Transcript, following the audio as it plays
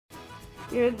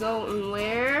You're going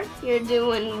where? You're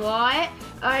doing what?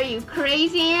 Are you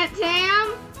crazy, Aunt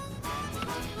Tam?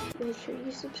 Make sure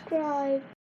you subscribe.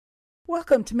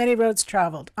 Welcome to Many Roads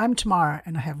Traveled. I'm Tamara,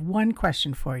 and I have one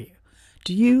question for you.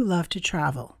 Do you love to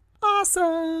travel?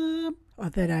 Awesome! Well,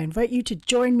 then I invite you to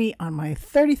join me on my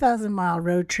 30,000-mile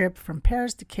road trip from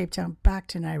Paris to Cape Town back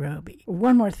to Nairobi.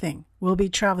 One more thing. We'll be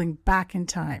traveling back in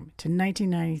time to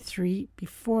 1993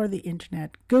 before the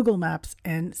internet, Google Maps,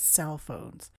 and cell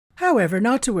phones. However,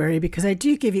 not to worry, because I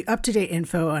do give you up-to-date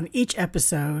info on each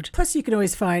episode. Plus, you can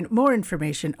always find more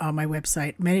information on my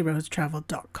website,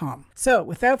 manyroadstravel.com. So,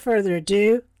 without further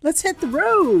ado, let's hit the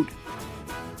road!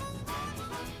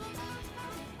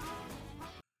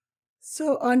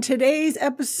 So, on today's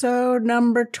episode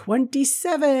number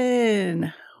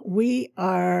 27, we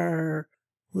are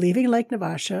leaving Lake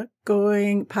Naivasha,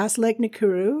 going past Lake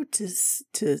Nakuru to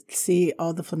see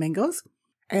all the flamingos.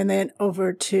 And then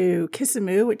over to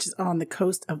Kisumu, which is on the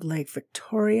coast of Lake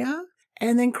Victoria,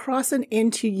 and then crossing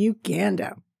into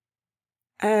Uganda.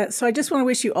 So I just want to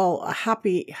wish you all a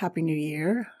happy new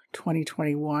year,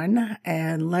 2021.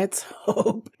 And let's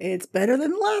hope it's better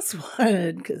than the last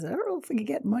one, because I don't know if it could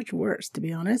get much worse, to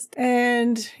be honest.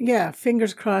 And yeah,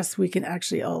 fingers crossed we can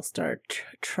actually all start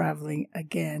traveling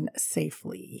again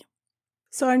safely.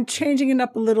 So I'm changing it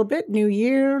up a little bit. New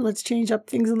year, let's change up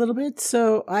things a little bit.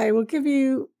 So I will give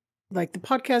you like the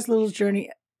podcast Little Journey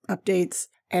updates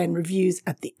and reviews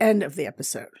at the end of the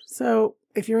episode. So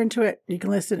if you're into it, you can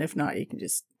listen. If not, you can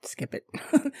just skip it.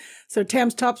 So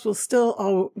Tam's Tops will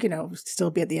still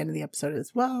be at the end of the episode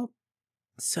as well.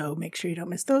 So make sure you don't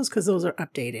miss those, because those are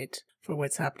updated for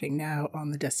what's happening now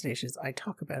on the destinations I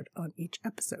talk about on each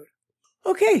episode.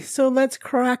 Okay, so let's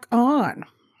crack on.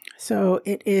 So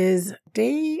it is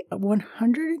day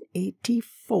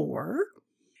 184,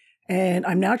 and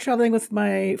I'm now traveling with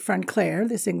my friend Claire,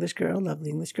 this English girl, lovely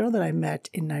English girl that I met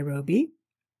in Nairobi.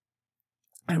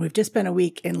 And we've just spent a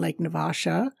week in Lake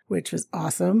Naivasha, which was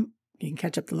awesome. You can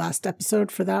catch up the last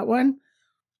episode for that one.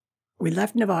 We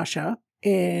left Naivasha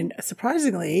in,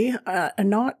 surprisingly, a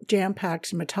not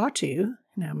jam-packed matatu.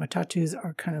 Now, matatus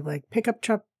are kind of like pickup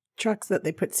trucks that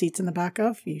they put seats in the back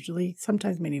of, usually,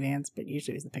 sometimes minivans, but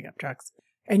usually it's the pickup trucks.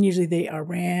 And usually they are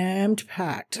rammed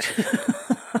packed.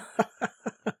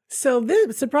 So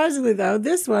surprisingly though,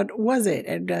 this one was it.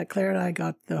 And Claire and I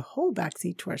got the whole back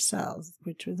seat to ourselves,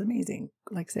 which was amazing.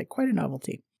 Like I said, quite a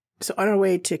novelty. So on our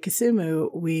way to Kisumu,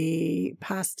 we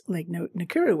passed Lake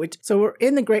Nakuru, so we're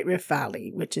in the Great Rift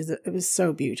Valley, it was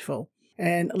so beautiful.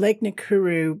 And Lake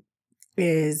Nakuru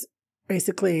is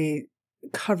basically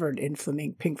covered in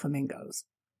pink flamingos.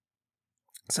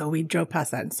 So we drove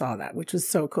past that and saw that, which was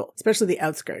so cool, especially the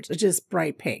outskirts. It's just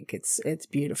bright pink. It's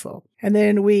beautiful. And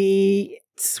then we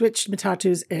switched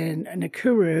matatus in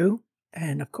Nakuru,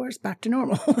 and of course back to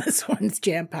normal. This one's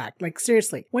jam-packed. Like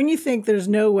seriously, when you think there's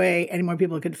no way any more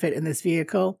people could fit in this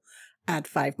vehicle, add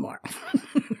 5 more.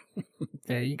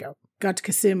 There you go. Got to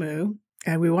Kisumu,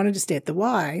 and we wanted to stay at the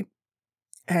Y.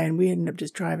 And we ended up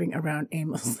just driving around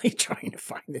aimlessly trying to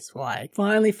find this Y.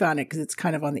 Finally found it, because it's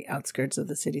kind of on the outskirts of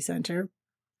the city center.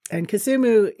 And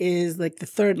Kisumu is like the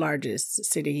 3rd largest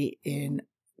city in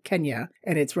Kenya,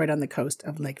 and it's right on the coast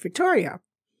of Lake Victoria.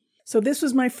 So this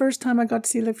was my first time I got to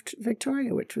see Lake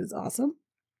Victoria, which was awesome.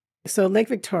 So Lake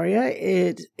Victoria,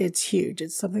 it's huge.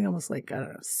 It's something almost like, I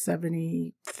don't know,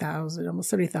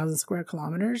 70,000 square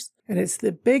kilometers. And it's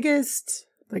the biggest,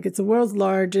 like it's the world's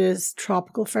largest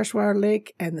tropical freshwater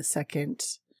lake, and the second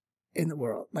in the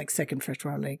world, like second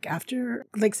freshwater lake after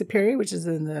Lake Superior, which is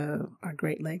in our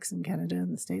Great Lakes in Canada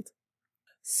and the States.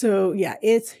 So yeah,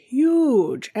 it's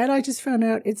huge. And I just found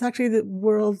out it's actually the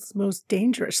world's most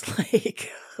dangerous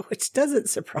lake, which doesn't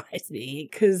surprise me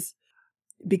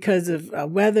because of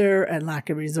weather and lack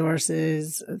of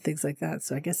resources and things like that.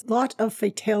 So I guess a lot of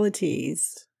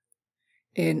fatalities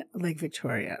in Lake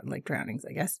Victoria, like drownings,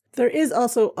 I guess. There is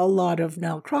also a lot of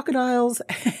Nile crocodiles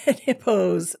and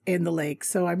hippos in the lake,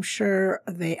 so I'm sure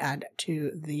they add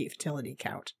to the fertility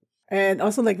count. And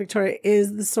also Lake Victoria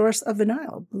is the source of the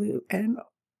Nile, blue and,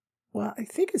 well, I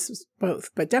think it's both,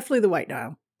 but definitely the White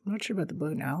Nile. I'm not sure about the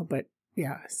Blue Nile, but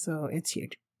yeah, so it's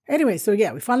huge. Anyway, so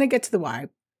yeah, we finally get to the Y.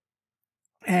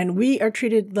 And we are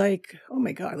treated like, oh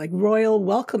my God, like royal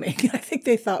welcoming. I think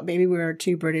they thought maybe we were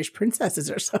 2 British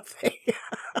princesses or something.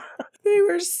 They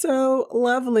were so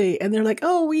lovely. And they're like,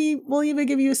 oh, we'll even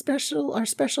give you our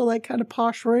special like kind of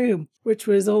posh room, which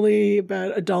was only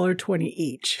about $1.20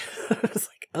 each. I was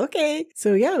like, okay.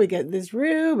 So yeah, we get this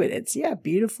room and it's,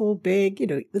 beautiful, big,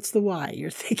 that's the Y.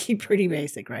 You're thinking pretty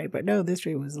basic, right? But no, this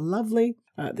room was lovely.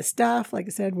 The staff, like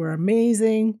I said, were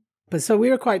amazing. But so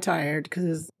we were quite tired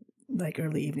because like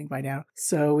early evening by now.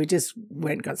 So we just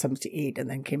went and got something to eat and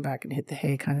then came back and hit the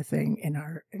hay kind of thing in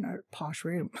our posh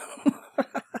room.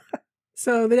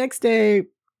 So the next day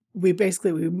we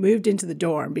moved into the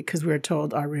dorm because we were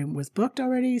told our room was booked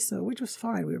already. So which was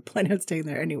fine. We were planning on staying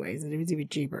there anyways, and it was even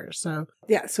cheaper. So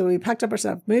yeah, so we packed up our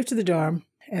stuff, moved to the dorm,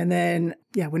 and then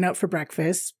went out for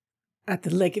breakfast at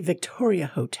the Lake Victoria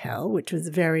Hotel, which was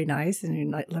very nice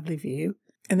and a lovely view.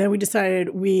 And then we decided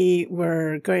we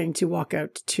were going to walk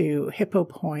out to Hippo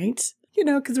Point,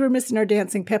 because we're missing our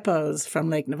dancing Pippos from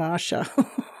Lake Navasha.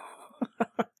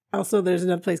 Also, there's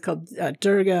another place called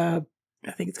Durga,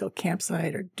 I think it's called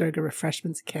Campsite, or Durga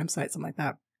Refreshments Campsite, something like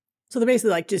that. So they're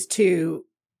basically like just two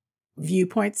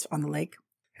viewpoints on the lake.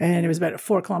 And it was about a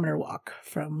 4-kilometer walk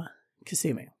from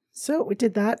Kisumu. So we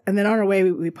did that. And then on our way,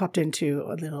 we popped into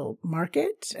a little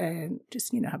market and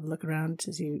just, have a look around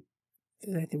to see if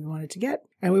there's anything we wanted to get.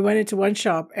 And we went into one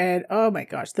shop and, oh my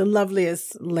gosh, the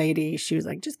loveliest lady. She was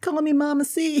like, just call me Mama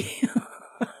C.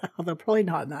 Although probably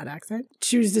not in that accent.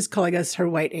 She was just calling us her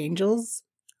white angels.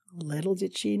 Little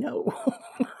did she know.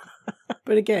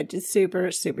 But again, just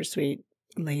super, super sweet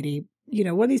lady.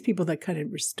 One of these people that kind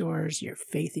of restores your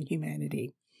faith in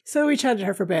humanity. So we chatted to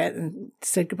her for a bit and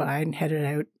said goodbye and headed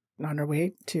out on our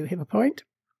way to Hippo Point.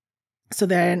 But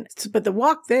the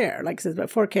walk there, like I said, about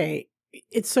 4K,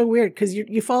 it's so weird because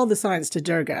you follow the signs to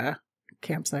Durga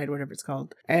Campsite, whatever it's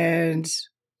called. And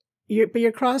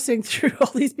you're crossing through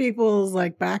all these people's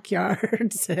like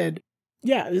backyards and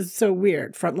yeah, it's so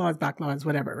weird. Front lawns, back lawns,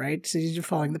 whatever, right? So you're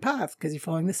following the path because you're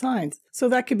following the signs. So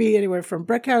that could be anywhere from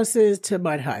brick houses to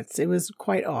mud huts. It was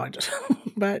quite odd.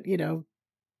 But,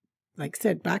 like I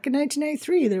said, back in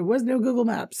 1993, there was no Google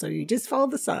Maps. So you just follow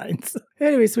the signs.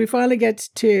 Anyway, so we finally get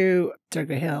to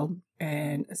Durga Hill.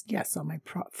 And saw my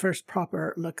first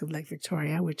proper look of Lake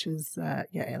Victoria, which is, like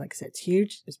I said, it's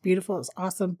huge. It's beautiful. It's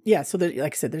awesome. Yeah, so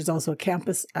like I said, there's also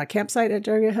a campsite at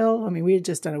Durga Hill. I mean, we had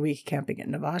just done a week camping at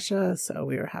Navasha, so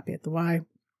we were happy at the Y.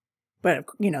 But,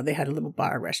 they had a little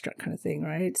bar restaurant kind of thing,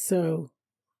 right? So,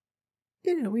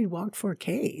 we walked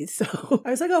 4K. So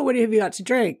I was like, oh, what have you got to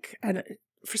drink? And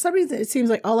for some reason, it seems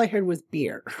like all I heard was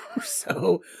beer.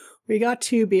 So we got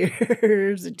 2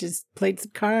 beers and just played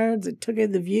some cards and took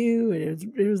in the view, and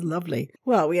it was lovely.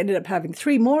 Well, we ended up having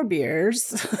 3 more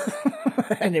beers,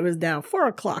 and it was now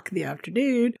 4:00 in the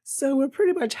afternoon, so we're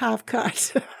pretty much half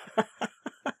cut.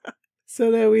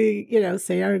 So then we,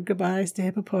 say our goodbyes to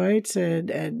Hippo Point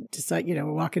and decide,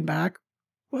 we're walking back.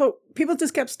 Well, people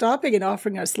just kept stopping and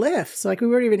offering us lifts. Like we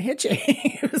weren't even hitching.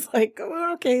 It was like,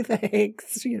 oh, okay,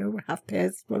 thanks. We're half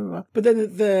pissed, blah, blah, blah. But then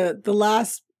the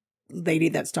last lady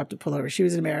that stopped to pull over, she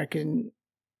was an American.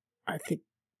 I think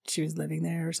she was living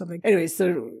there or something. Anyway,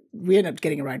 so we ended up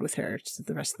getting a ride with her just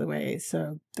the rest of the way.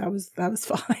 So that was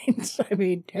fine. I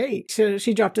mean, hey, so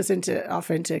she dropped us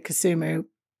off into Kisumu,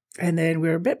 and then we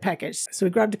were a bit peckish. So we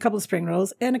grabbed a couple of spring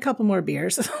rolls and a couple more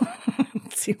beers.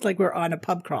 It seemed like we're on a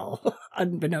pub crawl,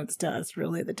 unbeknownst to us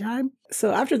really at the time.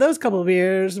 So after those couple of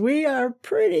beers, we are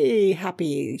pretty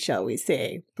happy, shall we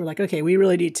say. We're like, okay, we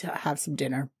really need to have some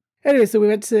dinner. Anyway, so we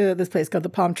went to this place called the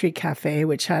Palm Tree Cafe,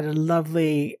 which had a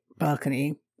lovely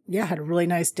balcony. Yeah, had a really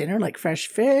nice dinner, like fresh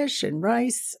fish and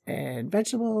rice and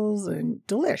vegetables and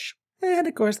delish. And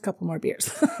of course, a couple more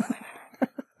beers.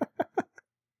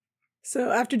 So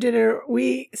after dinner,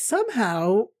 we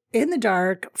somehow, in the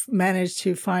dark, managed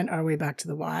to find our way back to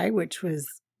the Y, which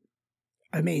was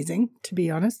amazing, to be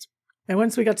honest. And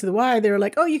once we got to the Y, they were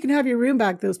like, oh, you can have your room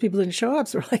back. Those people didn't show up.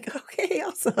 So we're like, okay,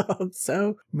 awesome.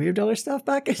 So moved all our stuff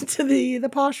back into the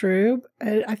posh room.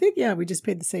 And I think, we just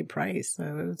paid the same price. So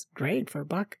it was great for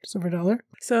 $1, just over $1.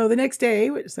 So the next day,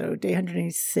 so day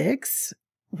 186,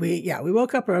 we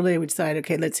woke up early and we decided,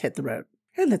 okay, let's hit the road.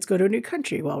 And let's go to a new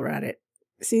country while we're at it.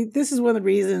 See, this is one of the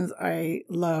reasons I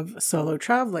love solo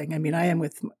traveling. I mean, I am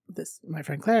with my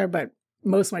friend Claire, but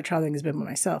most of my traveling has been by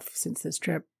myself since this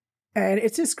trip. And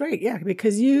it's just great,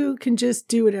 because you can just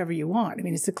do whatever you want. I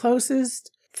mean, it's the closest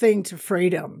thing to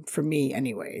freedom for me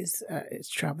anyways, is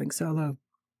traveling solo.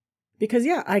 Because,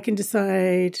 I can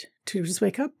decide to just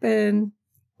wake up and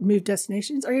move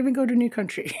destinations or even go to a new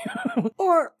country.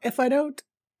 Or if I don't,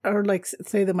 or like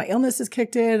say that my illness is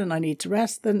kicked in and I need to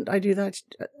rest, then I do that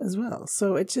as well.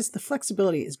 So it's just the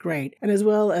flexibility is great. And as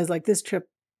well as like this trip,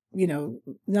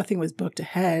 nothing was booked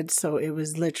ahead. So it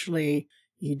was literally,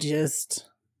 you just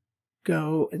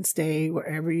go and stay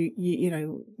wherever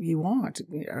you want,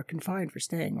 are confined for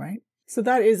staying, right? So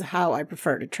that is how I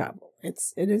prefer to travel. It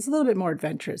is a little bit more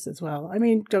adventurous as well. I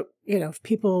mean, if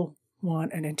people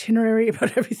want an itinerary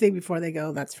about everything before they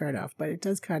go, that's fair enough, but it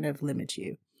does kind of limit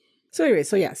you. So anyway,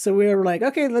 so we were like,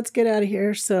 okay, let's get out of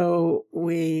here. So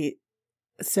we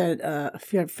said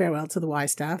farewell to the Y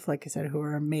staff, like I said, who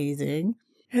were amazing.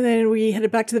 And then we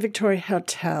headed back to the Victoria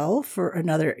Hotel for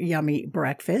another yummy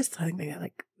breakfast. I think they had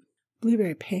like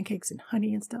blueberry pancakes and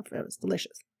honey and stuff. It was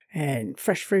delicious. And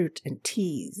fresh fruit and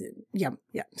teas and yum.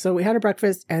 Yeah. So we had our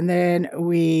breakfast and then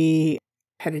we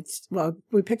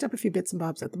picked up a few bits and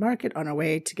bobs at the market on our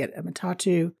way to get a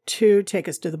matatu to take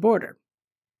us to the border.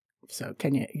 So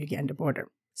Kenya-Uganda border.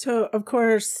 So, of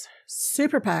course,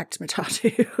 super packed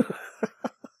matatu.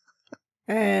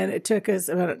 And it took us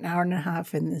about an hour and a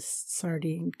half in this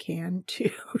sardine can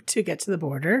to get to the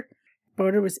border.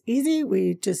 Border was easy.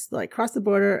 We just crossed the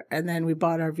border and then we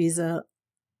bought our visa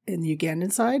in the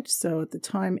Ugandan side. So at the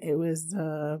time it was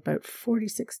about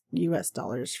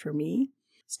 $46 for me.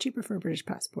 It's cheaper for a British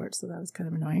passport, so that was kind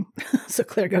of annoying. So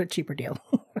Claire got a cheaper deal.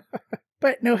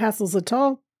 But no hassles at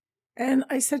all. And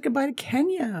I said goodbye to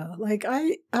Kenya.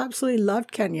 I absolutely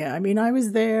loved Kenya. I mean, I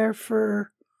was there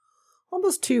for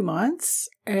almost 2 months.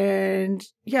 And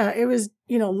yeah, it was,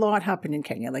 a lot happened in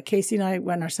Kenya. Casey and I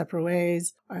went our separate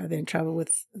ways. I then traveled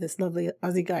with this lovely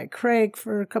Aussie guy, Craig,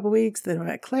 for a couple of weeks. Then I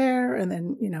met Claire. And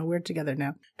then, we're together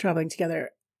now, traveling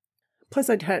together. Plus,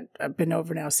 I'd been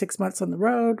over now 6 months on the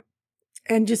road.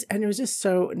 And it was just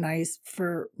so nice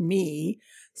for me,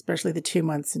 especially the 2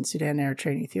 months in Sudan,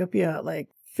 Eritrea, and Ethiopia,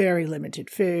 very limited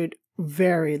food,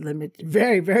 very limited,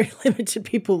 very, very limited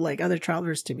people, other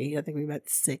travelers to meet. I think we met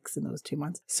 6 in those 2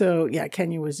 months. So yeah,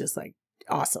 Kenya was just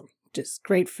awesome. Just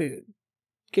great food,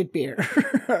 good beer,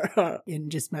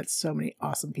 and just met so many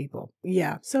awesome people.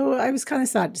 Yeah. So I was kind of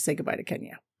sad to say goodbye to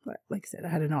Kenya. But like I said, I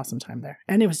had an awesome time there.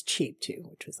 And it was cheap too,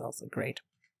 which was also great.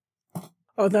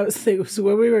 Oh, that was the thing. So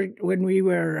when we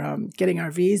were getting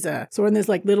our visa, so we're in this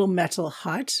little metal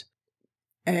hut.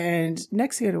 And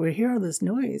next thing I know, we hear all this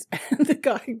noise, and the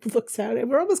guy looks out, and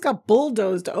we almost got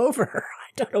bulldozed over. I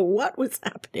don't know what was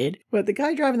happening, but the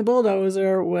guy driving the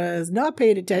bulldozer was not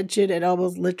paying attention and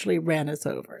almost literally ran us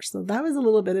over. So that was a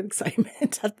little bit of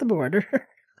excitement at the border.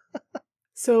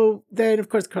 So then, of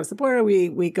course, across the border,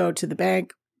 we go to the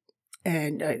bank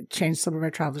and change some of our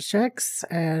travel checks.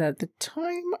 And at the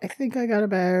time, I think I got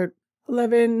about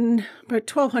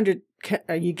 1,200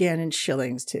 Ugandan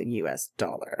shillings to US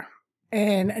dollar.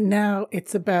 And now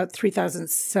it's about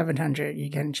 3,700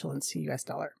 Ugandan shillings to US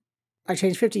dollar. I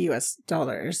changed 50 US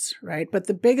dollars, right? But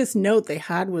the biggest note they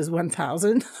had was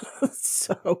 1,000.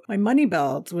 So my money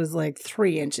belt was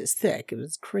 3 inches thick. It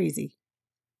was crazy.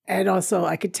 And also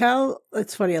I could tell,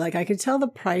 it's funny, I could tell the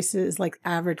prices,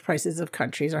 average prices of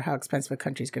countries or how expensive a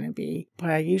country is going to be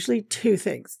by usually 2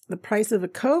 things. The price of a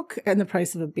Coke and the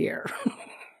price of a beer.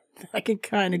 I can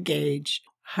kind of gauge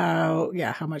how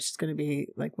much it's going to be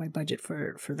my budget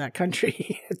for that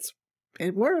country.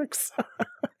 It works.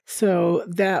 So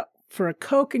that for a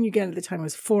Coke in Uganda at the time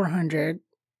was 400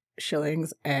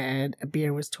 shillings and a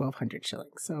beer was 1,200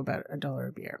 shillings. So about $1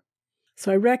 a beer.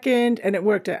 So I reckoned, and it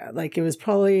worked out. It was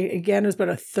probably, again, it was about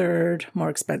a third more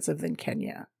expensive than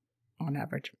Kenya on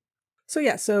average. So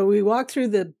yeah, so we walked through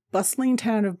the bustling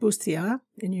town of Busia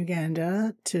in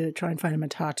Uganda to try and find a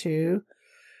matatu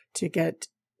to get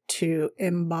to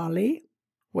Mbale.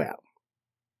 Well,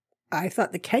 I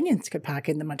thought the Kenyans could pack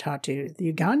in the matatu.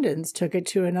 The Ugandans took it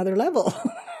to another level.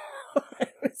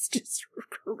 It was just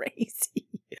crazy.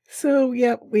 So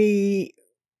yeah, we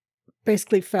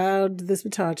basically found this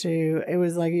matatu. It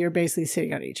was you're basically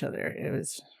sitting on each other. It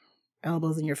was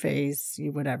elbows in your face,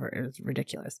 whatever. It was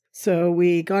ridiculous. So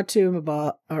we got to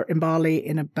Mbale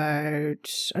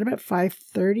at about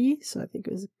 5:30. So I think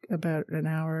it was about an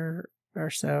hour or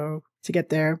so to get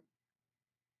there.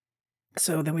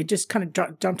 So then we just kind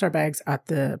of dumped our bags at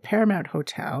the Paramount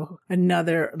Hotel.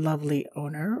 Another lovely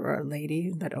owner, or a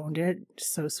lady that owned it,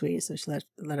 so sweet. So she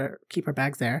let her keep our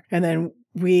bags there. And then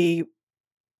we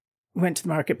went to the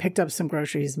market, picked up some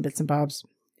groceries and bits and bobs,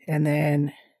 and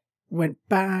then went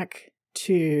back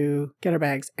to get our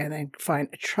bags and then find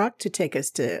a truck to take us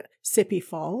to Sipi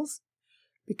Falls.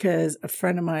 Because a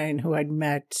friend of mine who I'd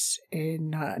met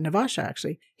in Naivasha,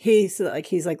 actually, he's like,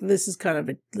 this is kind of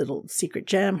a little secret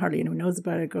gem. Hardly anyone knows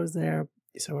about it, goes there.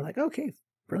 So we're like, okay,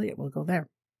 brilliant, we'll go there.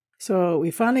 So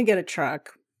we finally get a truck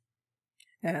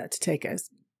to take us.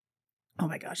 Oh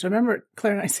my gosh, I remember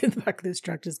Claire and I sitting in the back of this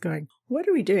truck just going, what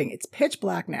are we doing? It's pitch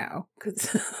black now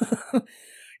because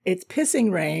it's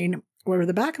pissing rain. We're in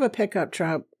the back of a pickup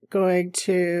truck going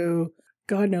to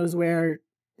God knows where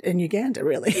in Uganda,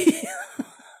 really.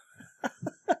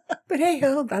 But hey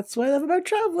ho, that's what I love about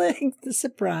traveling, the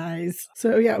surprise.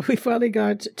 So yeah, we finally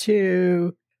got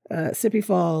to Sipi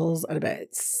Falls at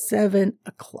about 7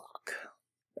 o'clock.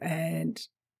 And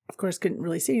of course, couldn't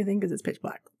really see anything because it's pitch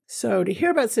black. So to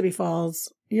hear about Sibby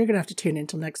Falls, you're going to have to tune in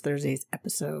till next Thursday's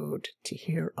episode to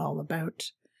hear all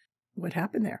about what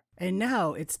happened there. And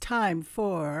now it's time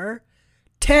for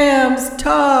Tam's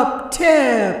Top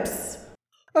Tips.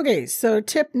 Okay, so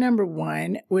tip number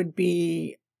 1 would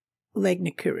be Lake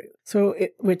Nakuru.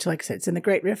 Which, like I said, it's in the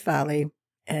Great Rift Valley,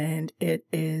 and it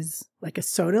is like a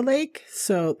soda lake.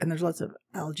 And there's lots of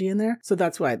algae in there. So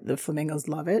that's why the flamingos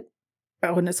love it.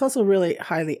 Oh, and it's also really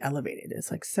highly elevated. It's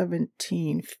like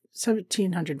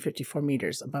 1,754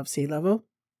 meters above sea level.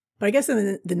 But I guess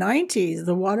in the 90s,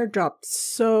 the water dropped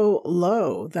so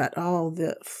low that all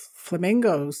the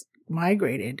flamingos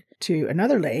migrated to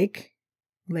another lake,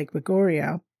 Lake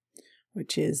Bogoria,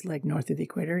 which is like north of the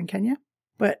equator in Kenya.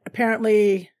 But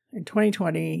apparently in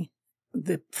 2020,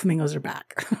 the flamingos are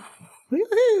back.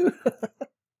 Woohoo!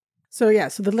 So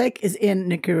the lake is in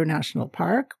Nakuru National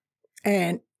Park,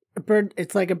 and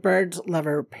it's like a bird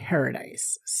lover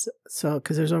paradise. So,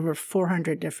 because there's over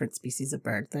 400 different species of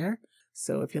birds there.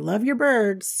 So if you love your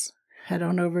birds, head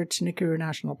on over to Nakuru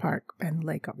National Park and the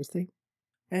lake, obviously.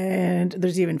 And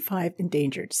there's even 5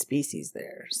 endangered species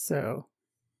there. So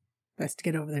best to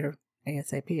get over there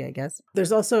ASAP, I guess.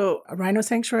 There's also a rhino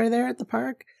sanctuary there at the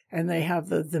park, and they have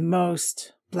the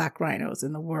most black rhinos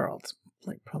in the world.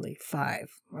 Like probably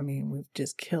 5. I mean, we've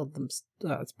just killed them.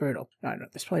 Oh, it's brutal. I don't know.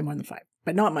 There's probably more than 5,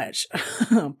 but not much.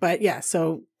 But yeah,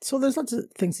 so there's lots of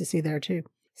things to see there too.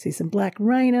 See some black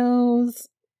rhinos,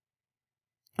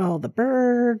 all the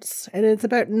birds, and it's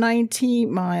about 90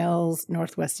 miles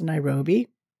northwest of Nairobi.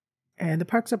 And the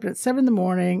park's open at 7 in the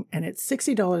morning, and it's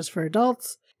 $60 for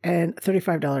adults and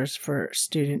 $35 for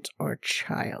student or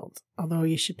child. Although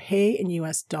you should pay in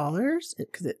US dollars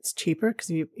because it's cheaper,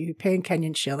 because if you pay in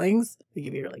Kenyan shillings, they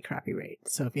give you a really crappy rate.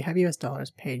 So if you have US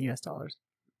dollars, pay in US dollars.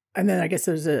 And then I guess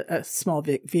there's a small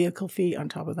vehicle fee on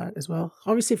top of that as well.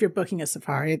 Obviously, if you're booking a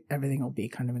safari, everything will be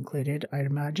kind of included, I'd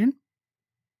imagine.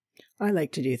 I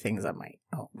like to do things on my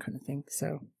own kind of thing.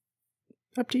 So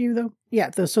up to you, though.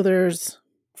 Yeah, so there's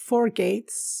 4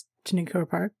 gates to Nakuru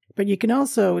Park. But you can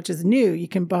also, which is new, you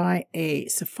can buy a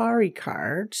safari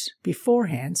card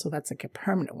beforehand. So that's like a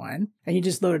permanent one. And you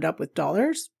just load it up with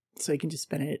dollars. So you can just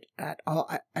spend it at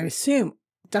all, I assume,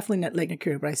 definitely not Lake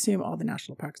Nakuru, but I assume all the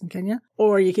national parks in Kenya.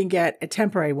 Or you can get a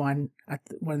temporary one at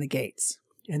one of the gates.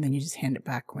 And then you just hand it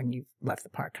back when you've left the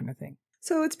park kind of thing.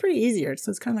 So it's pretty easier.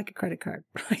 So it's kind of like a credit card,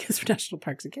 I guess, for national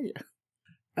parks in Kenya.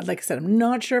 And like I said, I'm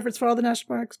not sure if it's for all the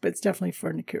national parks, but it's definitely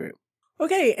for Nakuru.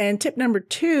 Okay, and tip number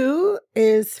 2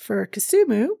 is for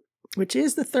Kisumu, which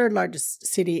is the 3rd largest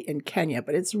city in Kenya,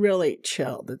 but it's really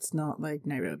chilled. It's not like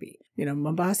Nairobi.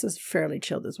 Mombasa is fairly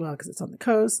chilled as well because it's on the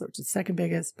coast, which is 2nd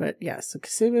biggest. But yeah, so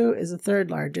Kisumu is the 3rd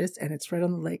largest, and it's right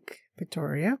on the Lake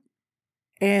Victoria.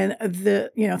 And the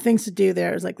things to do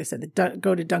there is, like they said,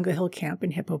 go to Dunga Hill Camp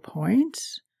in Hippo Point.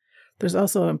 There's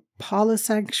also an impala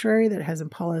sanctuary that has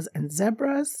impalas and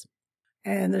zebras.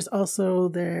 And there's also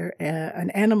there an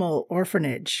animal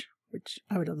orphanage, which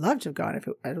I would have loved to have gone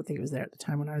I don't think it was there at the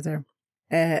time when I was there.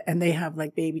 And they have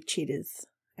like baby cheetahs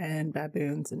and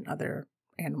baboons and other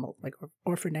animals, like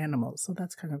orphaned animals. So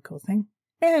that's kind of a cool thing.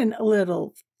 And a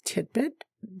little tidbit.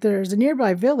 There's a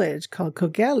nearby village called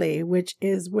Kogeli, which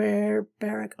is where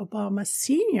Barack Obama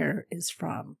Sr. is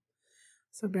from.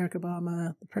 So Barack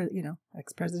Obama,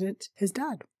 ex-president, his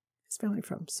dad, his family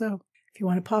from. So if you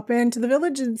want to pop into the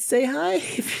village and say hi,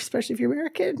 especially if you're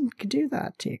American, you can do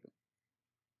that too.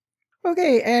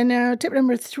 Okay, and now tip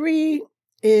number 3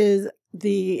 is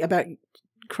about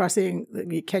crossing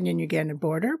the Kenyan-Ugandan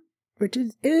border, which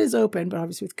is open, but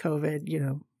obviously with COVID,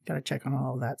 got to check on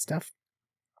all of that stuff.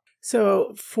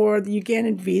 So for the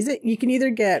Ugandan visa, you can either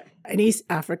get an East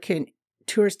African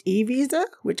tourist e-visa,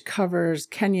 which covers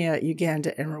Kenya,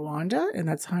 Uganda, and Rwanda, and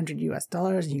that's $100 US,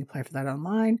 and you can apply for that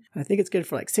online. And I think it's good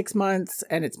for like 6 months,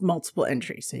 and it's multiple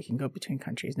entries, so you can go between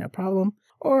countries, no problem.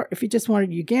 Or if you just wanted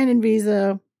a Ugandan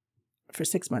visa for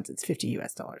 6 months, it's $50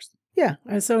 US. Yeah,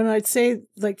 and so I'd say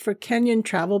like for Kenyan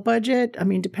travel budget, I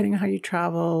mean, depending on how you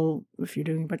travel, if you're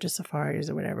doing a bunch of safaris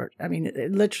or whatever, I mean,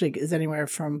 it literally is anywhere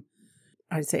from,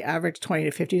 I'd say average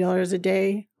 $20 to $50 a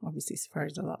day. Obviously,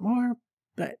 safaris are a lot more.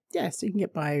 But yeah, so you can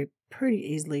get by pretty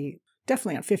easily,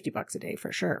 definitely on $50 a day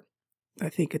for sure. I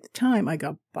think at the time I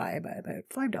got by about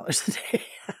 $5 a day,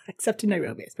 except in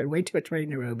Nairobi. I spent way too much money in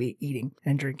Nairobi eating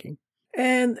and drinking.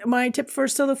 And my tip for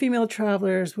solo female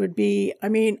travelers would be,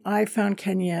 I found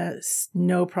Kenya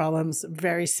no problems,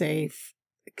 very safe.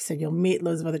 Like I said, you'll meet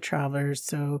loads of other travelers.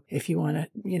 So if you want to,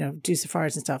 do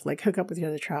safaris and stuff, like hook up with the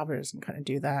other travelers and kind of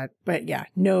do that. But yeah,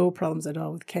 no problems at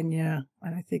all with Kenya.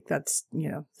 And I think that's,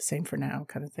 the same for now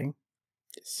kind of thing.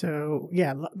 So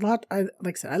yeah, like I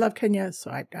said, I love Kenya, so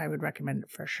I would recommend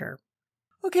it for sure.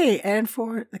 Okay, and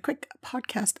for the quick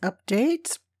podcast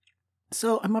update,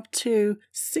 so I'm up to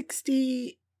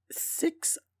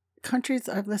 66 countries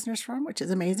I have listeners from, which is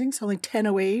amazing. So only 10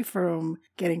 away from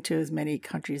getting to as many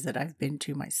countries that I've been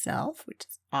to myself, which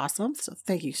is awesome. So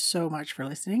thank you so much for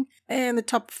listening. And the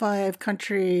top 5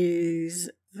 countries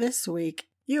this week: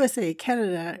 USA,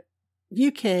 Canada,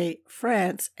 UK,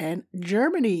 France, and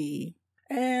Germany.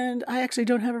 And I actually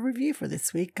don't have a review for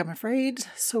this week, I'm afraid.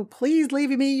 So please leave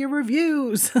me your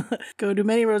reviews. Go to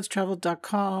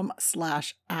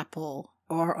manyroadstravel.com/Apple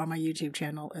or on my YouTube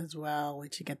channel as well,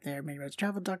 which you get there,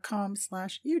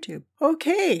 manyroadstravel.com/YouTube.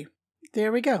 Okay,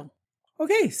 there we go.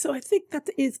 Okay, so I think that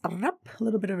is a wrap. A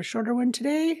little bit of a shorter one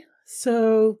today.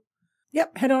 So,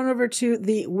 yep, head on over to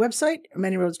the website,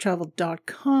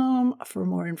 manyroadstravel.com, for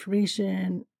more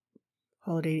information,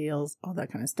 holiday deals, all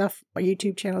that kind of stuff. My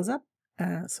YouTube channel is up.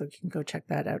 So you can go check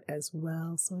that out as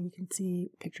well, so you can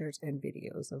see pictures and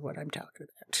videos of what I'm talking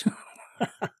about.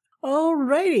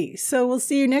 Alrighty, so we'll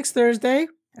see you next Thursday.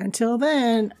 Until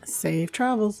then, safe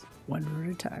travels, one word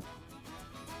at a time.